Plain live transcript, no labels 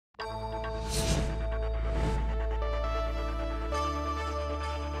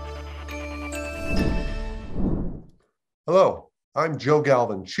Hello, I'm Joe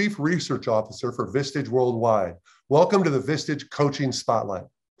Galvin, Chief Research Officer for Vistage Worldwide. Welcome to the Vistage Coaching Spotlight,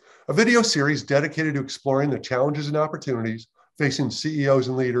 a video series dedicated to exploring the challenges and opportunities facing CEOs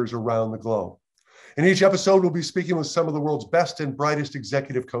and leaders around the globe. In each episode, we'll be speaking with some of the world's best and brightest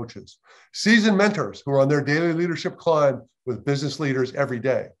executive coaches, seasoned mentors who are on their daily leadership climb with business leaders every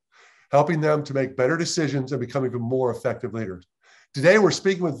day, helping them to make better decisions and become even more effective leaders. Today, we're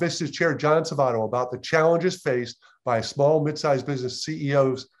speaking with Vistage Chair John Suvanto about the challenges faced by small, mid-sized business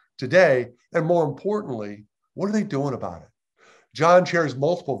CEOs today, and more importantly, what are they doing about it? John chairs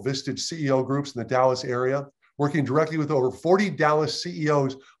multiple Vistage CEO groups in the Dallas area, working directly with over 40 Dallas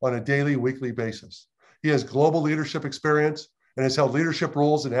CEOs on a daily, weekly basis. He has global leadership experience and has held leadership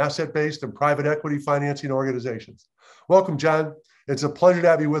roles in asset-based and private equity financing organizations. Welcome, John. It's a pleasure to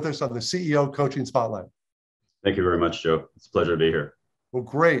have you with us on the CEO Coaching Spotlight. Thank you very much, Joe. It's a pleasure to be here. Well,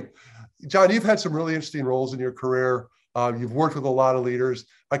 great. John, you've had some really interesting roles in your career. You've worked with a lot of leaders.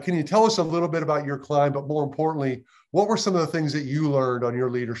 Can you tell us a little bit about your climb, but more importantly, what were some of the things that you learned on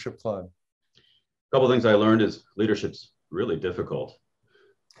your leadership climb? A couple of things I learned is leadership's really difficult.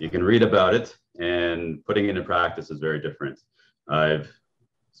 You can read about it, and putting it into practice is very different. I've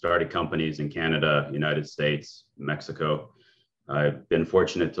started companies in Canada, United States, Mexico. I've been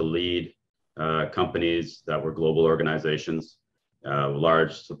fortunate to lead companies that were global organizations,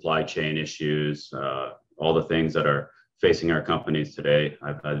 large supply chain issues, all the things that are facing our companies today,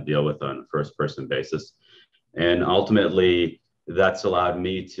 I've had to deal with on a first-person basis. And ultimately, that's allowed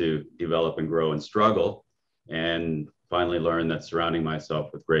me to develop and grow and struggle, and finally learn that surrounding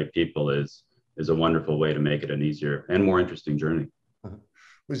myself with great people is a wonderful way to make it an easier and more interesting journey.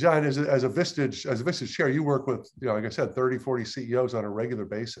 Well, John, as a Vistage chair, you work with, like I said, 30, 40 CEOs on a regular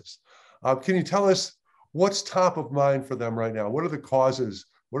basis. Can you tell us what's top of mind for them right now? What are the causes?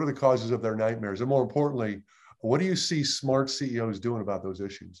 What are the causes of their nightmares? And more importantly, what do you see smart CEOs doing about those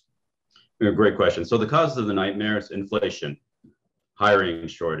issues? Great question. So the causes of the nightmares: inflation, hiring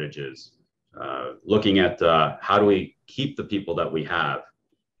shortages, looking at how do we keep the people that we have?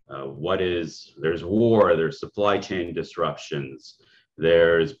 There's war, there's supply chain disruptions,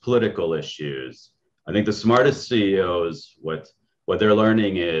 there's political issues. I think the smartest CEOs, what they're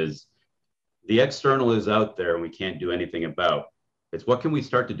learning is the external is out there and we can't do anything about. It's what can we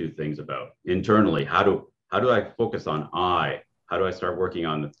start to do things about internally? How do I focus on how do I start working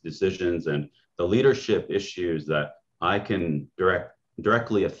on the decisions and the leadership issues that I can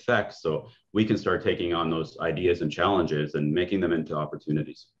directly affect, so we can start taking on those ideas and challenges and making them into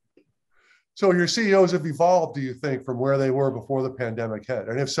opportunities. So your CEOs have evolved, do you think, from where they were before the pandemic hit?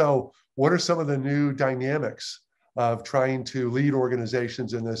 And if so, what are some of the new dynamics of trying to lead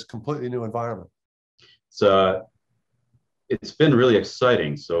organizations in this completely new environment? So it's been really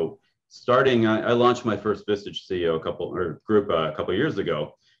exciting. So I launched my first Vistage CEO group a couple of years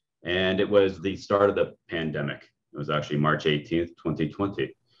ago, and it was the start of the pandemic. It was actually March 18th,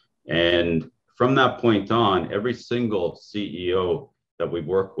 2020. And from that point on, every single CEO that we've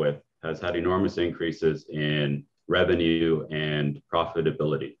worked with has had enormous increases in revenue and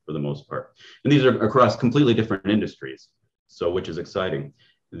profitability for the most part. And these are across completely different industries, so which is exciting.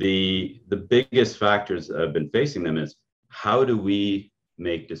 The biggest factors that have been facing them is how do we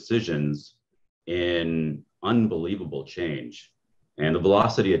make decisions in unbelievable change? And the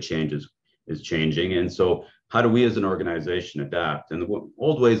velocity of change is changing. And so how do we as an organization adapt? And the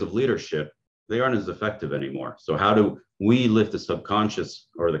old ways of leadership, they aren't as effective anymore. So how do we lift the subconscious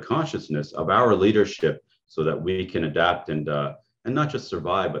or the consciousness of our leadership so that we can adapt and not just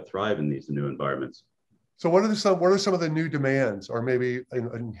survive, but thrive in these new environments? So what are some of the new demands, or maybe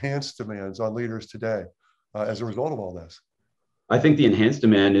enhanced demands, on leaders today as a result of all this? I think the enhanced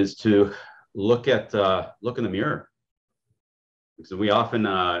demand is to look in the mirror. Because we often,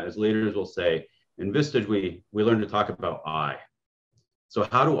 as leaders, will say, in Vistage, we learn to talk about I. So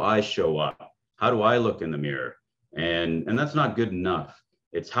how do I show up? How do I look in the mirror? And that's not good enough.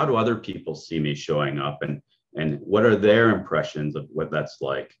 It's how do other people see me showing up, and what are their impressions of what that's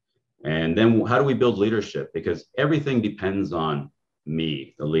like? And then how do we build leadership? Because everything depends on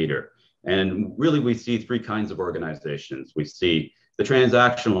me, the leader. And really, we see three kinds of organizations. We see the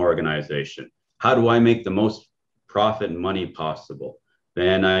transactional organization. How do I make the most profit and money possible?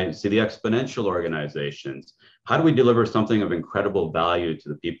 Then I see the exponential organizations. How do we deliver something of incredible value to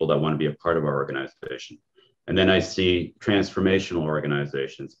the people that want to be a part of our organization? And then I see transformational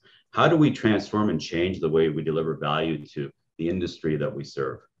organizations. How do we transform and change the way we deliver value to the industry that we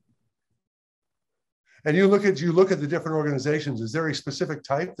serve? And you look at the different organizations. Is there a specific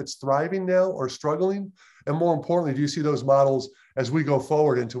type that's thriving now or struggling? And more importantly, do you see those models as we go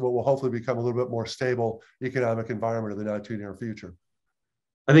forward into what will hopefully become a little bit more stable economic environment in the not too near future?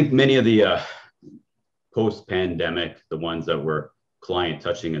 I think many of the post-pandemic, the ones that were client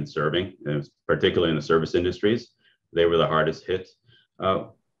touching and serving, particularly in the service industries, they were the hardest hit.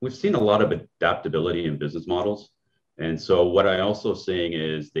 We've seen a lot of adaptability in business models. And so what I'm also seeing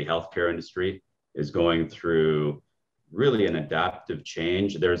is the healthcare industry is going through really an adaptive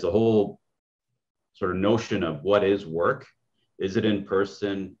change. There's a whole sort of notion of what is work. Is it in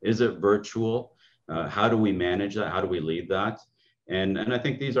person? Is it virtual? How do we manage that? How do we lead that? And I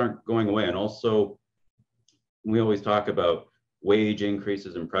think these aren't going away. And also, we always talk about wage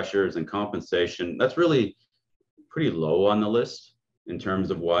increases and pressures and compensation. That's really pretty low on the list in terms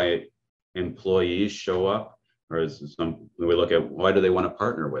of why employees show up. Or as we look at, why do they want to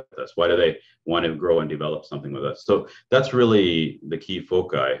partner with us? Why do they want to grow and develop something with us? So that's really the key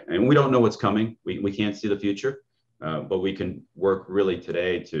foci. And we don't know what's coming. We can't see the future, but we can work really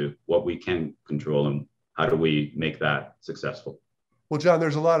today to what we can control and how do we make that successful. Well, John,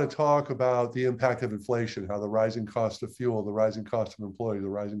 there's a lot of talk about the impact of inflation, how the rising cost of fuel, the rising cost of employees, the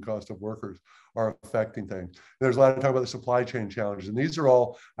rising cost of workers are affecting things. There's a lot of talk about the supply chain challenges, and these are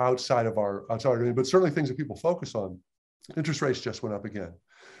all outside of our domain, but certainly things that people focus on. Interest rates just went up again.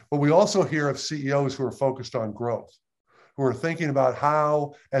 But we also hear of CEOs who are focused on growth, who are thinking about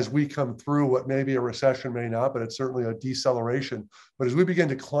how, as we come through what may be a recession, may not, but it's certainly a deceleration. But as we begin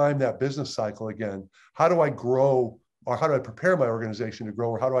to climb that business cycle again, how do I grow? Or how do I prepare my organization to grow?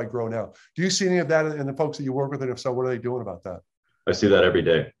 Or how do I grow now? Do you see any of that in the folks that you work with? And if so, what are they doing about that? I see that every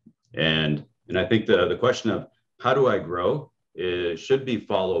day. And I think the question of how do I grow should be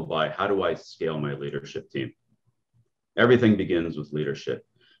followed by how do I scale my leadership team? Everything begins with leadership.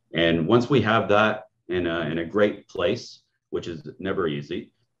 And once we have that in a great place, which is never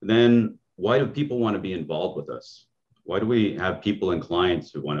easy, then why do people want to be involved with us? Why do we have people and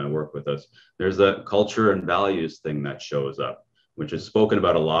clients who want to work with us? There's a culture and values thing that shows up, which is spoken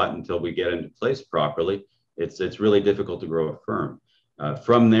about a lot until we get into place properly. It's really difficult to grow a firm.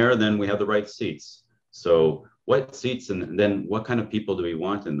 From there, then we have the right seats. So what seats and then what kind of people do we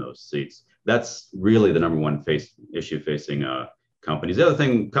want in those seats? That's really the number one issue facing companies. The other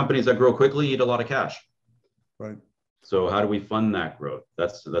thing, companies that grow quickly eat a lot of cash. Right. So how do we fund that growth?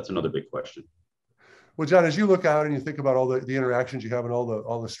 That's another big question. Well, John, as you look out and you think about all the interactions you have and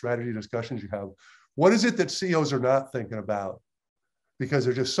all the strategy discussions you have, what is it that CEOs are not thinking about? Because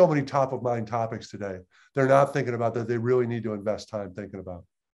there's just so many top of mind topics today. They're not thinking about that they really need to invest time thinking about.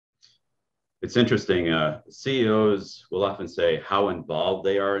 It's interesting. CEOs will often say how involved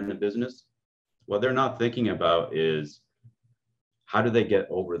they are in the business. What they're not thinking about is how do they get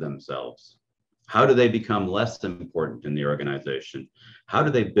over themselves? How do they become less important in the organization? How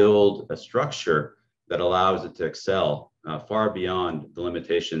do they build a structure that allows it to excel far beyond the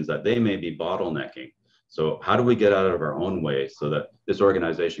limitations that they may be bottlenecking? So how do we get out of our own way so that this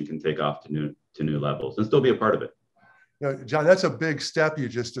organization can take off to new levels and still be a part of it? You know, John, that's a big step you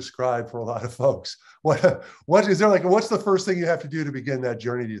just described for a lot of folks. What's the first thing you have to do to begin that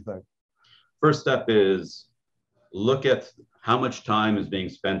journey, do you think? First step is look at how much time is being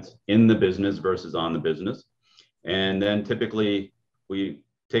spent in the business versus on the business. And then typically we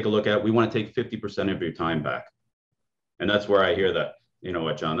take a look at, we want to take 50% of your time back. And that's where I hear that, you know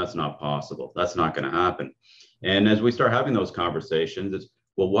what, John, that's not possible. That's not going to happen. And as we start having those conversations, it's,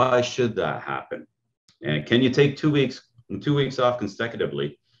 well, why should that happen? And can you take 2 weeks off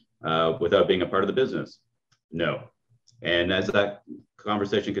consecutively without being a part of the business? No. And as that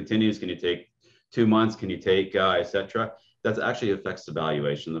conversation continues, can you take 2 months? Can you take et cetera? That actually affects the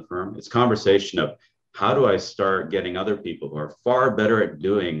valuation of the firm. It's conversation of how do I start getting other people who are far better at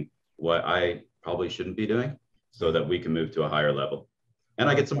doing what I probably shouldn't be doing so that we can move to a higher level. And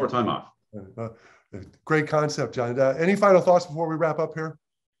I get some more time off. Great concept, John. Any final thoughts before we wrap up here?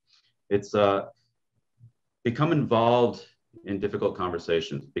 It's become involved in difficult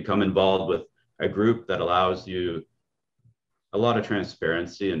conversations, become involved with a group that allows you a lot of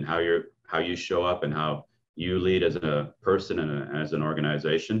transparency in how you show up and how you lead as a person and as an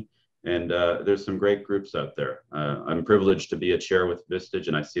organization. And there's some great groups out there. I'm privileged to be a chair with Vistage,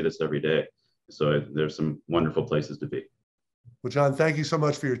 and I see this every day. So there's some wonderful places to be. Well, John, thank you so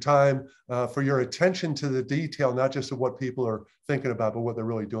much for your time, for your attention to the detail, not just of what people are thinking about, but what they're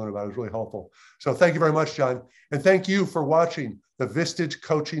really doing about it. It's really helpful. So thank you very much, John. And thank you for watching the Vistage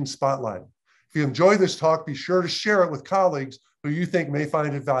Coaching Spotlight. If you enjoyed this talk, be sure to share it with colleagues who you think may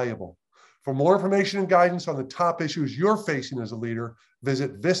find it valuable. For more information and guidance on the top issues you're facing as a leader,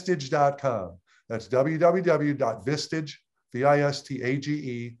 visit Vistage.com. That's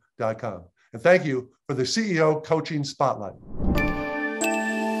www.vistage.com. And thank you for the CEO Coaching Spotlight.